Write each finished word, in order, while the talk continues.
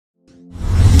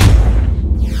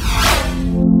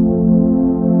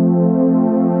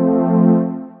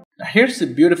Here's a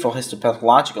beautiful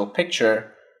histopathological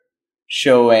picture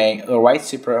showing a right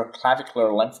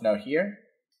supraclavicular lymph node here.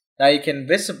 Now you can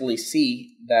visibly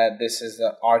see that this is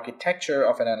the architecture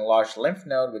of an enlarged lymph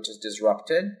node which is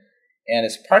disrupted and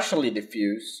is partially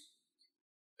diffuse,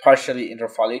 partially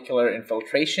interfollicular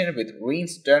infiltration with Reed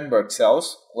Sternberg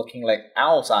cells looking like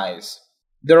owl's eyes.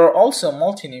 There are also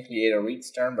multinucleated Reed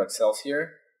Sternberg cells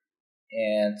here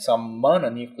and some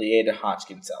mononucleated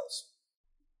Hodgkin cells.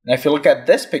 Now if you look at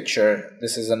this picture,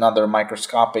 this is another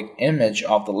microscopic image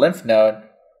of the lymph node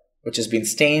which has been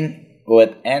stained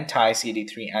with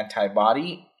anti-CD3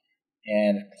 antibody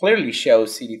and clearly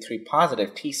shows CD3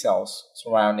 positive T cells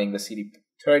surrounding the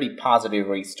CD30 positive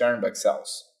Reed Sternberg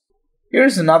cells.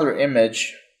 Here's another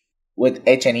image with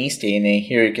H&E staining.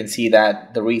 Here you can see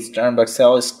that the Reed Sternberg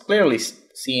cell is clearly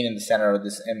seen in the center of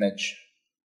this image,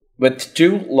 with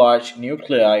two large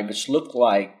nuclei which look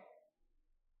like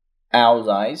owl's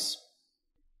eyes.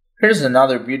 Here's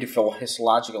another beautiful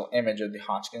histological image of the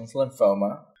Hodgkin's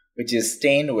lymphoma, which is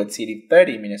stained with CD30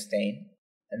 immunostain.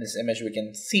 In this image, we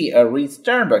can see a Reed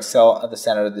Sternberg cell at the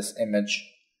center of this image.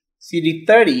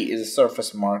 CD30 is a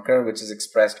surface marker which is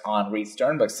expressed on Reed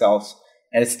Sternberg cells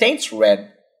and it stains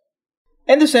red.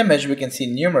 In this image, we can see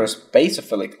numerous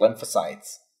basophilic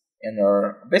lymphocytes and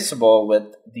are visible with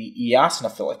the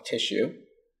eosinophilic tissue.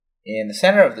 In the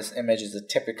center of this image is a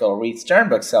typical Reed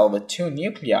Sternberg cell with two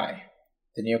nuclei.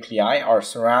 The nuclei are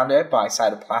surrounded by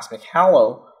cytoplasmic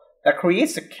halo that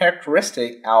creates the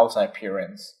characteristic owl's eye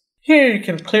appearance. Here you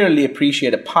can clearly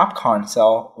appreciate a popcorn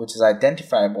cell which is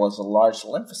identifiable as a large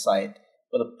lymphocyte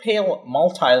with a pale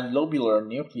multilobular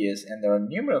nucleus, and there are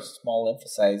numerous small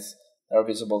lymphocytes that are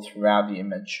visible throughout the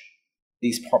image.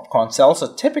 These popcorn cells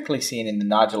are typically seen in the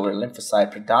nodular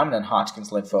lymphocyte-predominant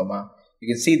Hodgkin's lymphoma.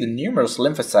 You can see the numerous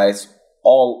lymphocytes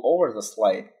all over the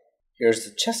slide. Here's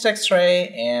the chest x-ray,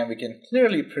 and we can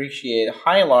clearly appreciate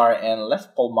hilar and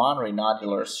left pulmonary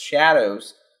nodular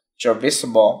shadows which are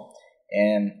visible,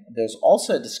 and there's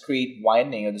also a discrete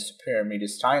widening of the superior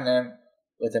mediastinum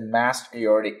with a masked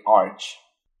aortic arch.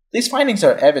 These findings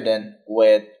are evident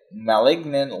with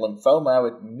malignant lymphoma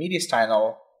with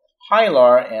mediastinal,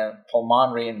 hilar, and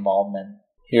pulmonary involvement.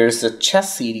 Here's the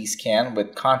chest CT scan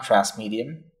with contrast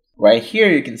medium. Right here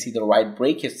you can see the right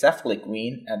brachiocephalic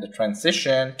vein at the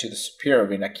transition to the superior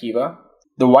vena cava.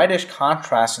 The whitish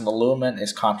contrast in the lumen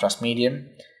is contrast medium.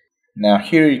 Now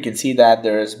here you can see that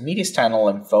there is mediastinal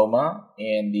lymphoma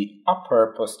in the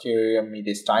upper posterior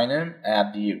mediastinum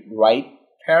at the right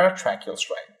paratracheal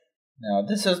stripe. Now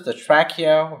this is the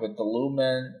trachea with the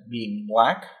lumen being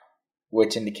black,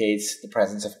 which indicates the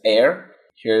presence of air.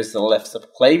 Here's the left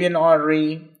subclavian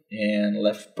artery and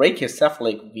left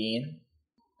brachiocephalic vein.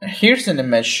 Here's an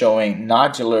image showing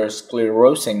nodular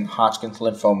sclerosing Hodgkin's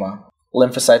lymphoma.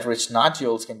 Lymphocyte-rich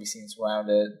nodules can be seen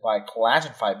surrounded by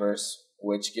collagen fibers,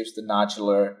 which gives the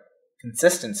nodular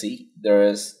consistency. There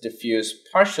is diffuse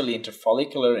partially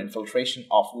interfollicular infiltration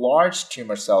of large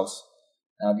tumor cells.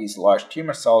 Now these large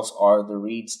tumor cells are the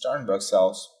Reed Sternberg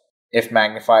cells. If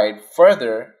magnified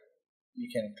further, you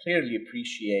can clearly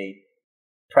appreciate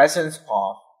the presence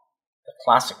of the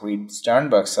classic Reed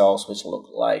Sternberg cells which look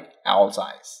like owl's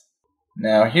eyes.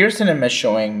 Now here's an image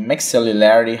showing mixed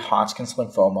cellularity Hodgkin's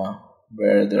lymphoma,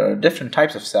 where there are different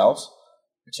types of cells,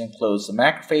 which includes the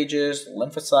macrophages,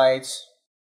 lymphocytes,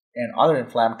 and other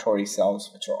inflammatory cells,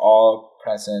 which are all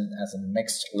present as a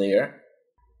mixed layer.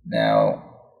 Now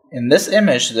in this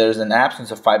image, there is an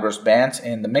absence of fibrous bands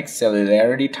in the mixed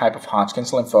cellularity type of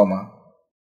Hodgkin's lymphoma.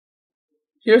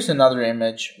 Here's another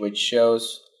image which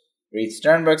shows Reed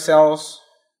Sternberg cells.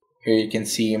 Here you can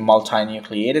see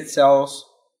multinucleated cells.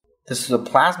 This is a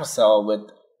plasma cell with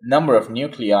a number of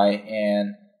nuclei,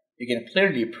 and you can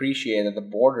clearly appreciate that the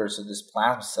borders of this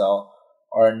plasma cell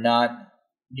are not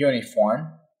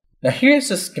uniform. Now here's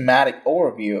a schematic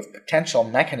overview of potential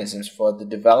mechanisms for the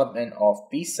development of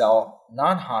B-cell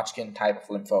non-Hodgkin type of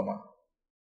lymphoma.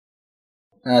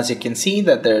 As you can see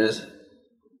that there's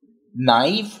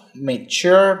naive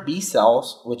mature B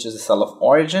cells, which is a cell of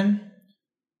origin,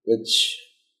 which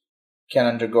can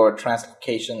undergo a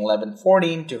translocation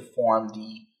 11-14 to form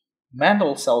the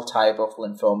mantle cell type of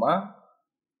lymphoma.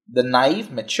 The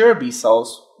naive mature B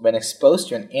cells, when exposed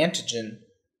to an antigen,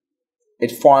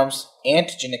 it forms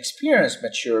antigen-experienced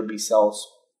mature B cells,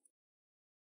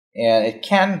 and it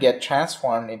can get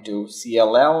transformed into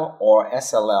CLL or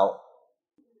SLL.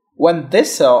 When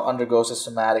this cell undergoes a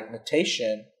somatic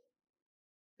mutation,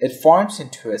 it forms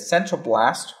into a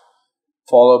centroblast,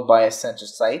 followed by a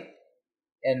centrocyte,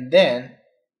 and then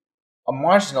a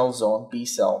marginal zone B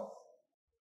cell.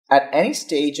 At any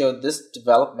stage of this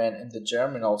development in the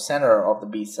germinal center of the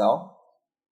B cell,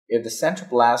 if the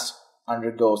centroblast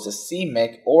undergoes a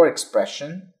c-MYC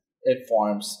overexpression, it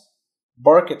forms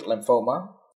Burkitt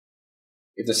lymphoma.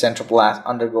 If the centroblast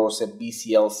undergoes a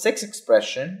BCL6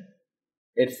 expression,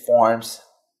 it forms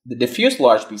the diffuse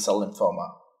large B-cell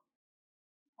lymphoma.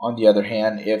 On the other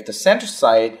hand, if the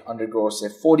centrocyte undergoes a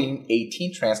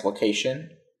 14-18 translocation,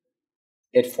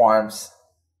 it forms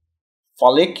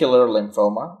follicular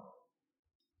lymphoma.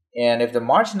 And if the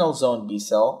marginal zone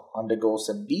B-cell undergoes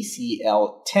a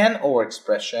BCL10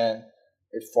 overexpression,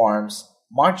 it forms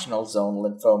marginal zone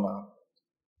lymphoma.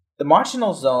 The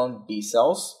marginal zone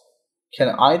B-cells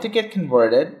can either get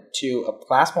converted to a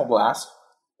plasmablast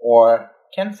or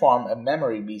can form a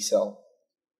memory B-cell.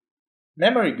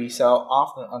 Memory B-cell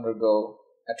often undergo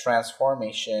a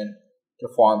transformation to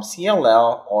form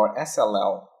CLL or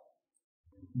SLL,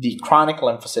 the chronic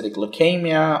lymphocytic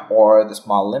leukemia or the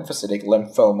small lymphocytic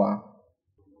lymphoma.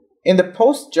 In the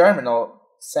post-germinal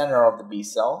center of the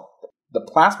B-cell, the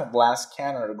plasmablast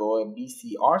can undergo a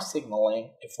BCR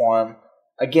signaling to form,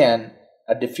 again,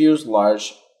 a diffuse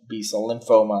large B-cell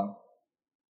lymphoma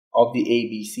of the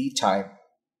ABC type.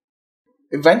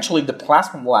 Eventually, the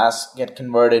plasmablasts get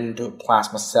converted into a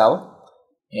plasma cell,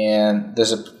 and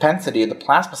there's a propensity of the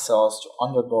plasma cells to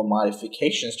undergo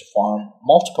modifications to form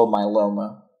multiple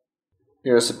myeloma.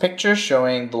 Here's a picture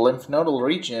showing the lymph nodal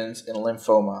regions in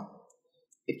lymphoma.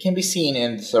 It can be seen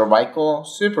in the cervical,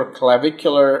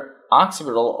 supraclavicular,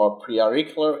 occipital or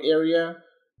preauricular area,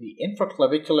 the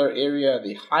infraclavicular area,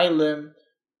 the high limb,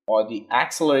 or the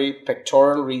axillary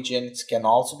pectoral regions can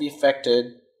also be affected.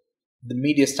 The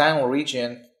mediastinal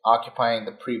region occupying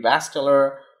the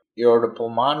prevascular,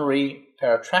 aortopulmonary,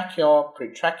 paratracheal,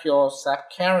 pretracheal,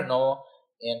 subcarinal,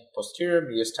 and posterior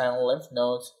mediastinal lymph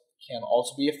nodes can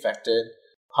also be affected.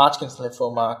 Hodgkin's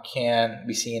lymphoma can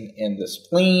be seen in the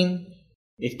spleen.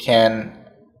 It can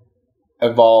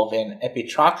evolve in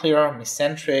epitrochlear,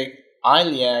 mesenteric,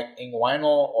 iliac,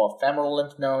 inguinal, or femoral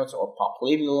lymph nodes, or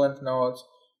popliteal lymph nodes,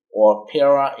 or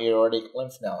para-aortic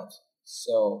lymph nodes.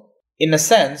 So, in a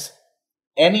sense,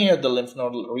 any of the lymph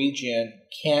nodal region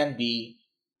can be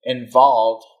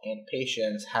involved in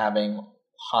patients having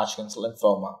Hodgkin's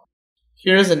lymphoma.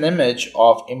 Here is an image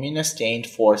of immunostained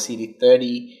for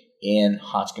CD30 in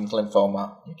Hodgkin's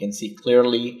lymphoma. You can see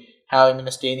clearly how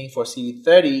immunostaining for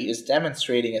CD30 is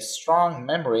demonstrating a strong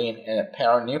membrane and a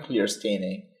paranuclear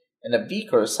staining, and a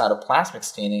weaker cytoplasmic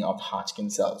staining of Hodgkin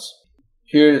cells.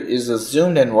 Here is a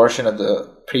zoomed-in version of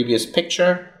the previous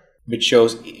picture, which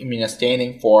shows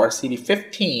immunostaining for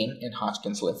CD15 in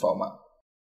Hodgkin's lymphoma.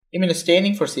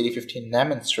 Immunostaining for CD15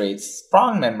 demonstrates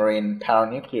strong membrane and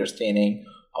paranuclear staining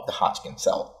of the Hodgkin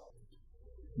cell.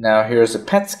 Now here's a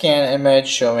PET scan image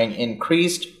showing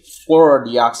increased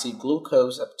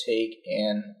fluorodeoxyglucose uptake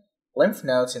in lymph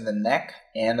nodes in the neck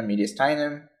and the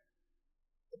mediastinum.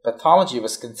 The pathology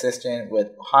was consistent with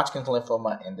Hodgkin's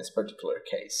lymphoma in this particular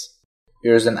case.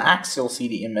 Here's an axial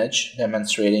CT image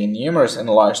demonstrating numerous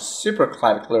enlarged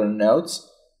supraclavicular nodes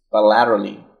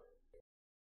bilaterally.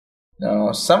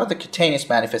 Now, some of the cutaneous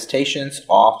manifestations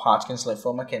of Hodgkin's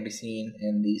lymphoma can be seen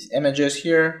in these images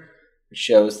here, which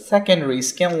shows secondary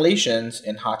skin lesions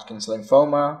in Hodgkin's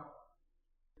lymphoma.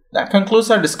 That concludes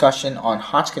our discussion on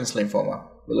Hodgkin's lymphoma.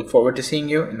 We look forward to seeing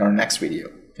you in our next video.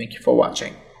 Thank you for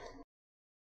watching.